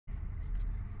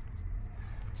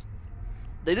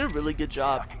They did a really good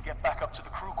job. I can get back up to the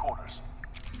crew quarters.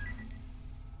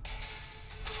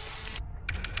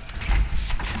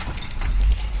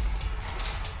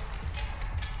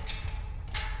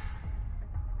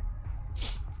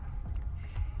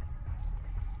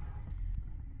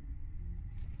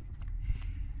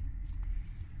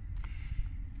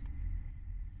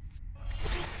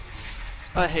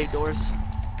 I hate doors.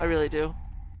 I really do.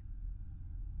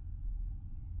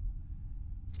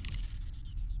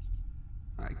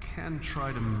 I can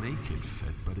try to make it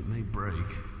fit, but it may break.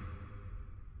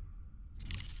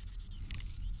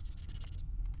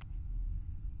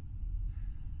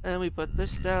 And we put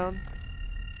this down.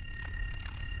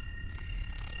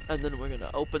 And then we're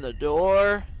gonna open the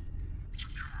door.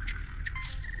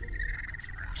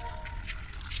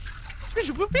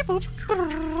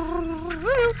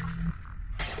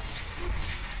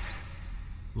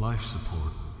 Life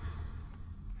support.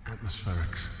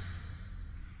 Atmospherics.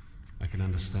 I can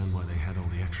understand why they had all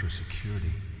the extra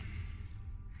security.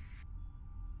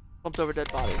 Bumped over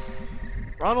dead body.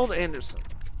 Ronald Anderson.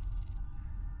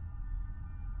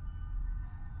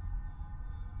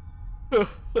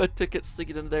 Tickets to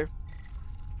get in there.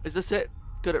 Is this it?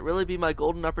 Could it really be my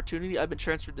golden opportunity? I've been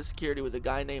transferred to security with a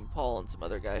guy named Paul and some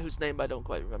other guy whose name I don't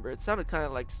quite remember. It sounded kind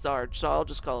of like Sarge, so I'll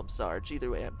just call him Sarge. Either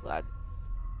way, I'm glad.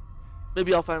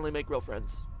 Maybe I'll finally make real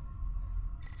friends.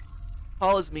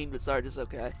 Paul is mean, but Sarge is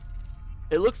okay.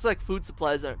 It looks like food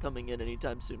supplies aren't coming in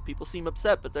anytime soon. People seem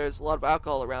upset, but there's a lot of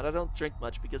alcohol around. I don't drink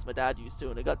much because my dad used to,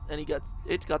 and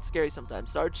it got scary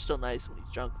sometimes. Sarge's still nice when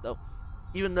he's drunk, though.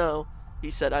 Even though he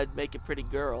said I'd make a pretty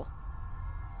girl.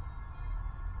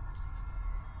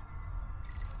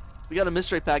 We got a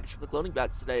mystery package from the cloning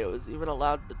batch today. I was even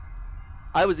allowed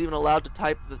to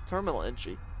type the terminal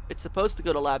entry. It's supposed to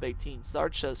go to Lab 18.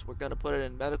 Sarge says we're gonna put it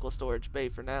in medical storage bay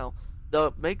for now. Though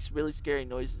it makes really scary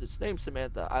noises. It's named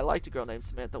Samantha. I liked a girl named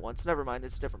Samantha once. Never mind,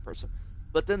 it's a different person.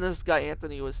 But then this guy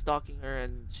Anthony was stalking her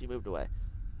and she moved away.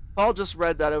 Paul just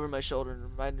read that over my shoulder and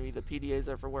reminded me that PDAs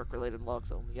are for work-related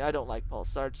logs only. I don't like Paul.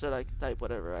 Sarge said I can type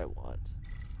whatever I want.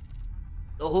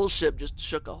 The whole ship just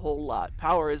shook a whole lot.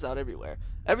 Power is out everywhere.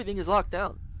 Everything is locked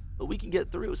down. But we can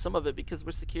get through some of it because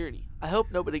we're security. I hope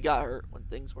nobody got hurt when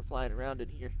things were flying around in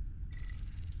here.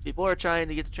 People are trying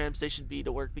to get to Tram Station B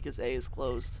to work because A is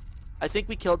closed. I think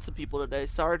we killed some people today.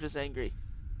 Sarge is angry.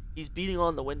 He's beating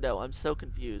on the window. I'm so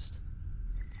confused.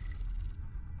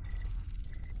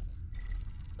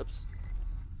 Oops.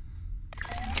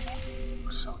 We're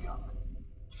so young.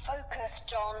 Focus,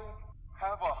 John.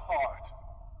 Have a heart.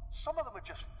 Some of them are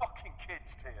just fucking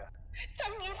kids, Tia.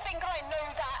 Don't you think I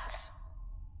know that?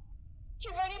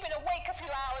 You've only been awake a few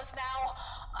hours now.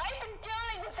 I've been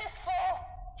dealing with this for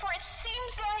it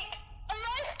seems like a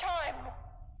lifetime.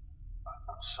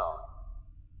 I'm sorry.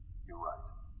 You're right.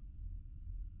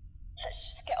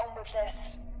 Let's just get on with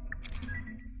this.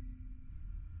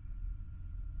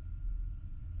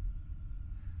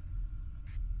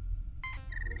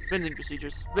 Venting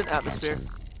procedures. Vent atmosphere.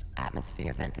 Attention.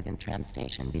 Atmosphere vented in Tram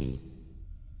Station B.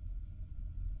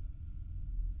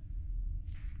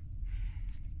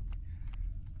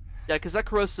 Yeah, because that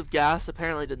corrosive gas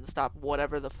apparently didn't stop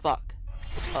whatever the fuck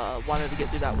wanted to get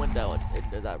through that window and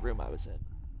into that room I was in.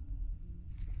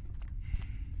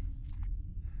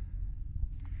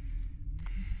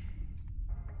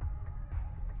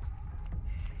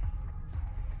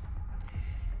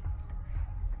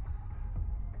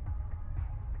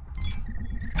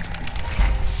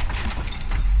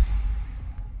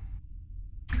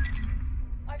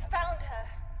 I found her.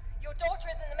 Your daughter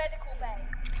is in the medical bay.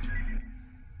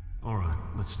 Alright,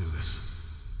 let's do this.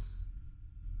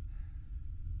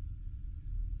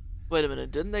 Wait a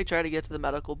minute, didn't they try to get to the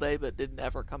medical bay but didn't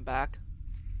ever come back?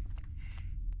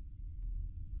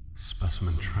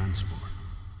 Specimen transport.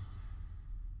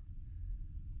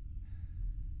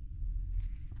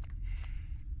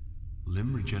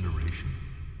 Limb regeneration.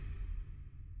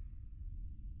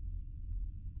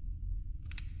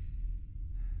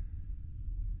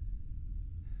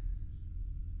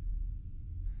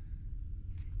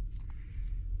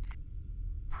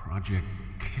 Project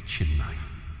Kitchen Knife.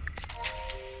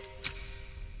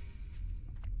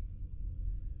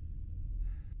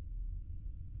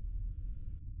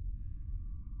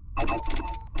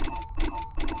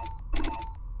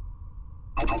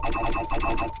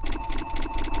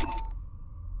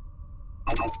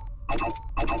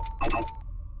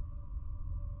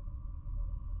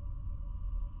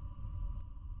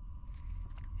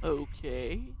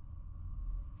 Okay.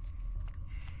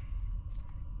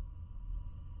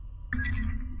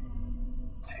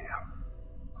 Tia,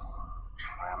 the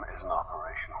tram isn't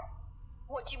operational.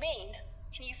 What do you mean?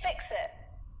 Can you fix it?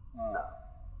 No.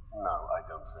 No, I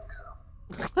don't think so.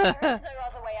 There is no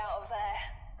other way out of there.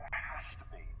 There has to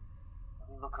be. Let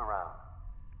me look around.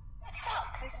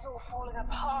 Fuck, this is all falling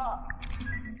apart.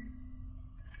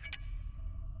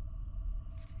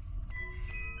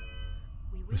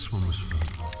 This one was for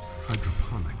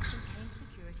hydroponics.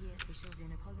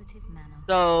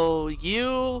 So,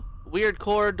 you, weird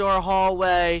corridor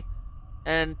hallway,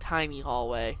 and tiny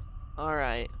hallway.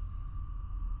 Alright.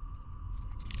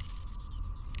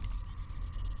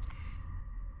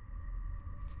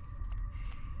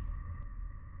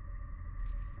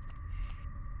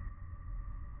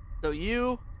 So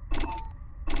you...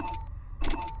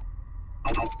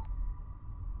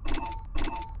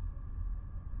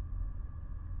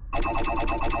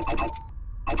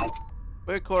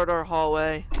 weird corridor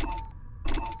hallway.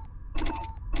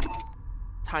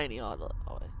 Tiny hallway.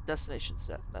 Destination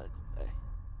set. Medical bay.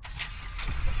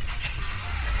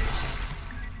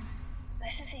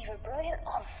 This is either brilliant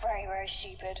or very, very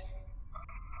stupid.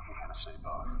 I'm gonna say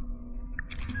both.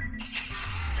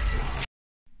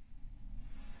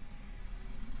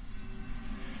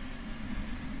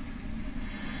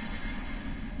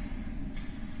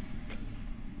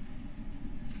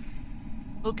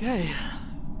 Okay.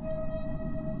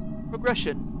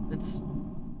 Progression.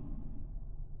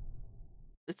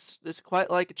 It's quite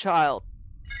like a child,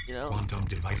 you know? Quantum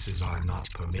devices are not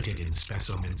permitted in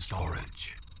specimen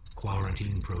storage.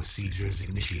 Quarantine procedures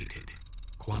initiated.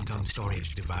 Quantum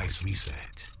storage device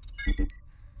reset.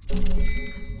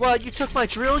 What, you took my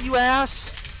drill, you ass?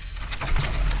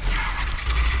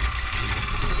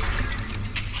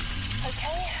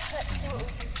 Okay, let's see what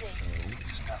we can see.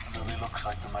 This definitely looks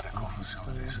like the medical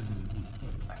facilities.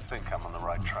 I think I'm on the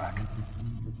right track.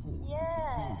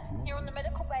 Yeah, you're on the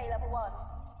medical bay, level 1.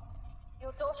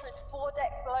 Your daughter is 4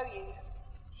 decks below you.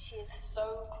 She is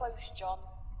so close, John.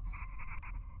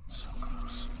 So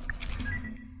close.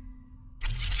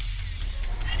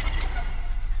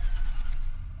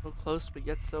 So close, but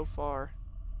yet so far.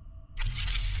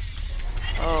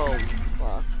 Oh,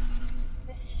 fuck.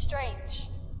 This is strange.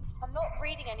 I'm not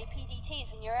reading any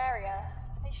PDTs in your area.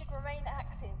 They should remain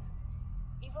active.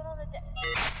 Even on the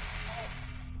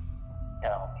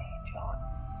Tell me, John,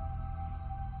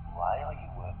 why are you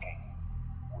working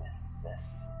with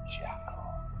this jackal?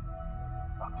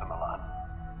 Dr. Milan.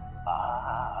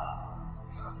 Ah,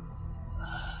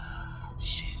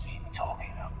 she's been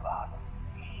talking about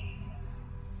me.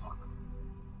 Look,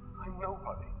 I'm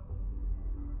nobody.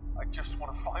 I just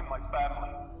want to find my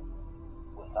family.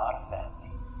 Without a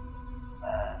family,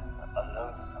 and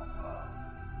alone in the world,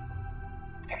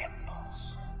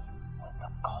 trembles with the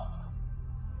cold.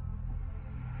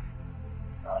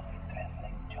 Are you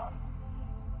trembling, John?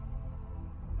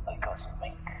 Because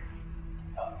make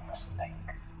no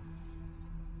mistake,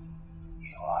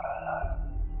 you are alone.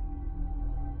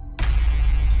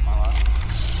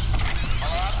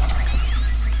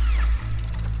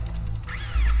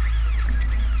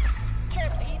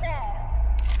 John, are you there?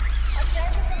 I'm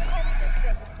jamming from the comm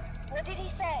system. What did he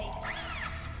say?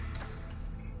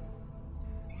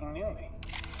 He knew me.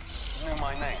 He knew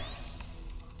my name.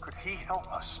 Could he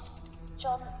help us?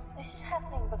 John, this is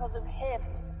happening because of him.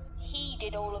 He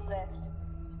did all of this.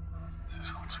 This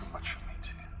is all too much for me,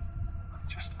 dear. I'm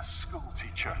just a school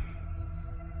teacher.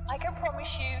 I can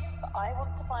promise you that I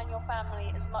want to find your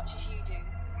family as much as you do.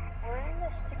 We're in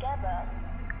this together.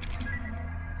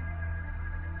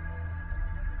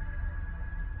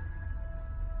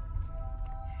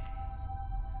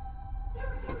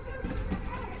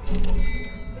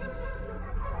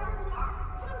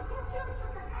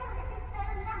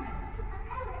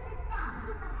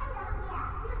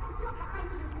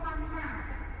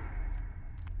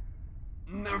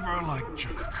 Never liked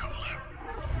Coca-Cola.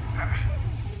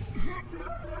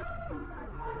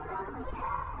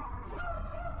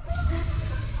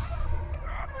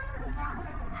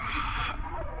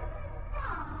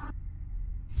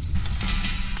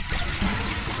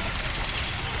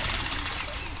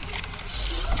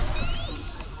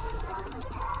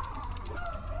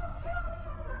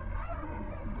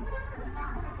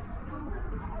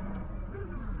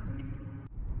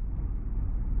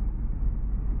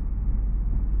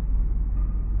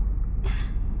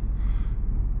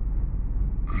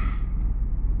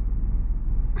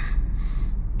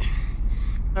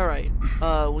 Alright,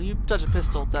 when you touch a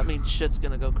pistol, that means shit's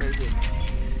gonna go crazy.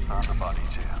 Found the body,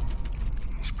 too.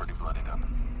 He's pretty bloodied up.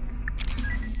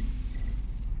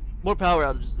 More power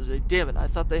outages today. Damn it, I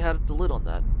thought they had the lid on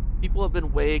that. People have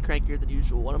been way crankier than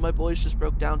usual. One of my boys just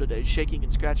broke down today, shaking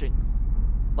and scratching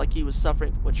like he was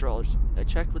suffering from withdrawal. I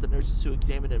checked with the nurses who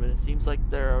examined him, and it seems like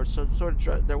there was some sort of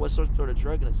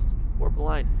drug in his. We're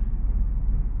blind.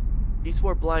 He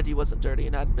swore blind he wasn't dirty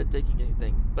and hadn't been taking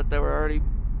anything, but they were already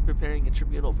preparing a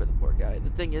tribunal for the poor guy. The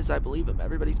thing is, I believe him.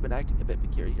 Everybody's been acting a bit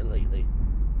peculiar lately.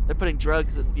 They're putting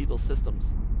drugs in people's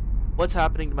systems. What's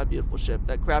happening to my beautiful ship?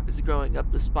 That crap is growing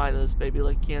up the spine of this baby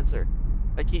like cancer.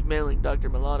 I keep mailing Dr.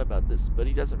 Milan about this, but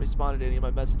he doesn't respond to any of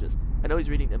my messages. I know he's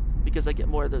reading them, because I get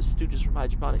more of those stooges from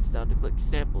hydroponics down to click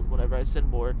samples whenever I send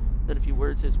more than a few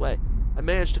words his way. I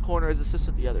managed to corner his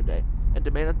assistant the other day, and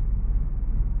demanded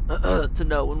to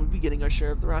know when we'd be getting our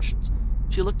share of the rations.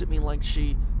 She looked at me like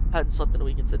she hadn't slept in a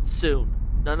week and said, "Soon.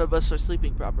 None of us are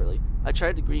sleeping properly." I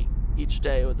tried to greet each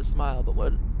day with a smile, but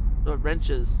when the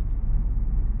wrenches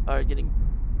are getting...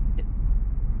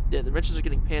 Yeah, the wrenches are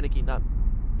getting panicky, not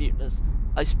mutinous.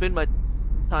 I spend my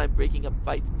time breaking up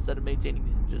fights instead of maintaining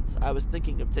the engines. I was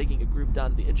thinking of taking a group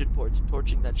down to the engine ports and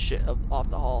torching that shit off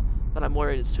the hull, but I'm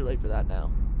worried it's too late for that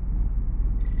now.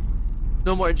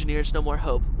 No more engineers, no more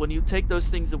hope. When you take those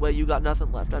things away, you got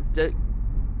nothing left. I'm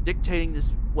dictating this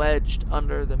wedged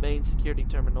under the main security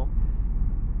terminal.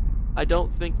 I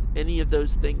don't think any of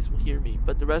those things will hear me,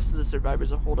 but the rest of the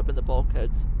survivors are holed up in the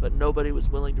bulkheads, but nobody was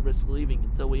willing to risk leaving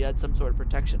until we had some sort of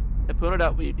protection. I pointed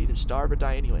out we'd either starve or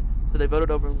die anyway, so they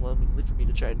voted overwhelmingly for me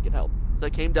to try and get help. So I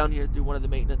came down here through one of the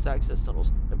maintenance access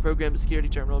tunnels and programmed a security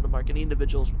terminal to mark any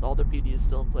individuals with all their PDs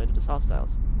still implanted as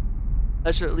hostiles.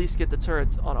 That should at least get the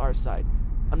turrets on our side.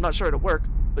 I'm not sure it'll work,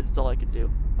 but it's all I can do.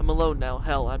 I'm alone now.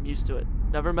 Hell, I'm used to it.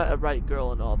 Never met a right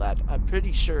girl and all that. I'm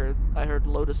pretty sure I heard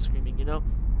Lotus screaming, you know?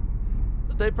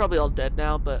 They're probably all dead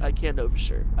now, but I can't know for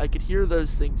sure. I could hear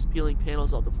those things peeling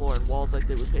panels off the floor and walls like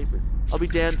they were paper. I'll be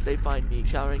damned if they find me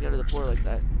cowering under the floor like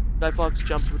that. Guy Fawkes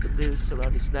jumped with the noose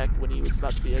around his neck when he was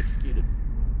about to be executed.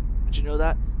 Did you know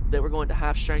that? They were going to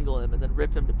half strangle him and then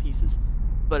rip him to pieces.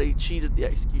 But he cheated the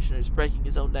executioners, breaking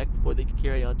his own neck before they could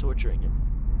carry on torturing him.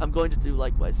 I'm going to do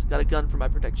likewise. Got a gun for my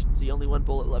protection. It's the only one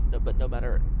bullet left, but no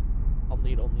matter, I'll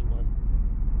need only one.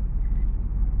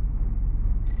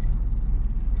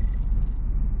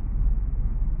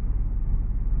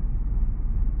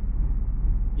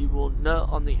 You will know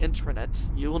on the intranet.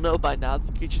 You will know by now that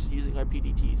the creatures are using our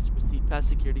PDTs to proceed past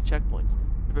security checkpoints.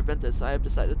 To prevent this, I have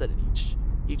decided that in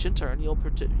each in turn, you'll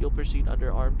proceed under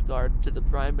armed guard to the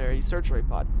primary surgery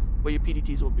pod, where your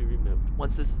PDTs will be removed.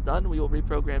 Once this is done, we will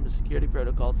reprogram the security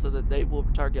protocols so that they will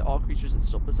target all creatures that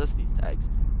still possess these tags.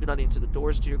 Do not enter the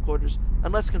doors to your quarters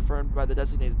unless confirmed by the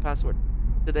designated password.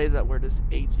 Today that word is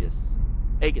Aegis.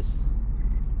 Aegis.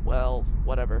 Well,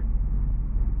 whatever.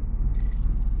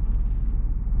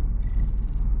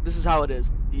 This is how it is.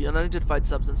 The unidentified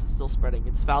substance is still spreading.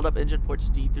 It's fouled up engine ports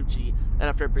D through G, and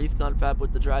after a brief confab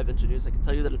with the drive engineers, I can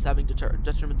tell you that it's having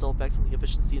detrimental effects on the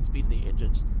efficiency and speed of the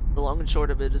engines. The long and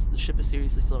short of it is the ship is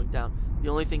seriously slowing down. The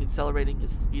only thing accelerating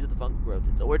is the speed of the fungal growth.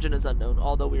 Its origin is unknown,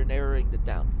 although we are narrowing it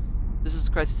down. This is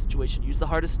a crisis situation. Use the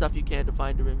hardest stuff you can to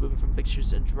find to remove it from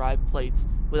fixtures and drive plates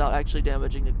without actually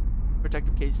damaging the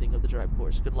protective casing of the drive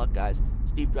cores. Good luck, guys.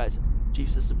 Steve Dyson, Chief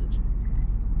System Engineer.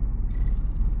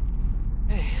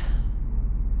 Hey.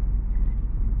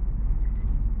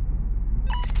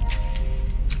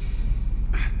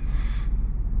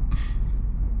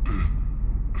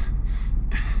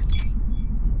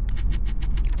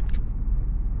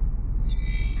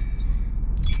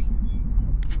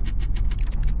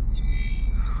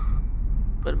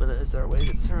 Wait a minute, is there a way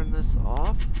to turn this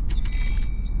off?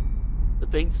 The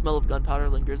faint smell of gunpowder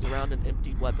lingers around an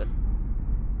emptied weapon.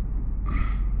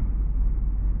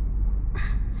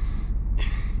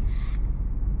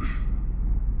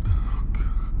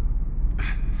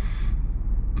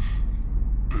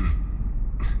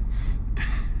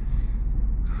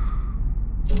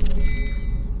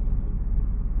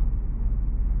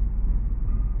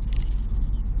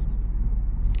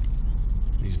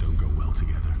 These don't go well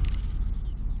together.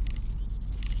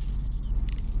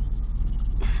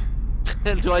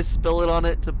 And do I spill it on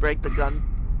it to break the gun?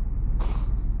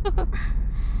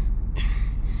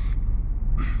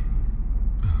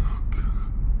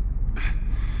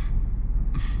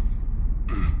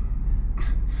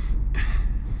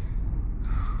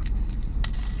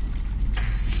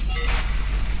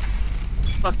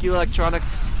 Fuck you,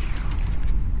 electronics.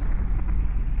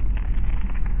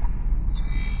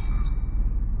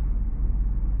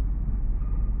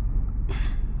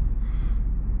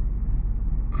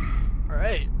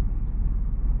 Alright.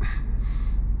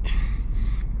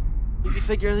 We be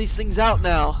figuring these things out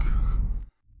now.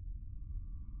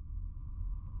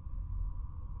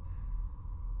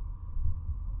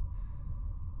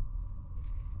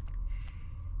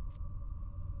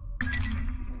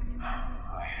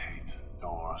 I hate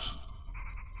doors.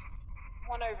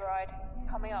 One override.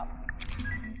 Coming up.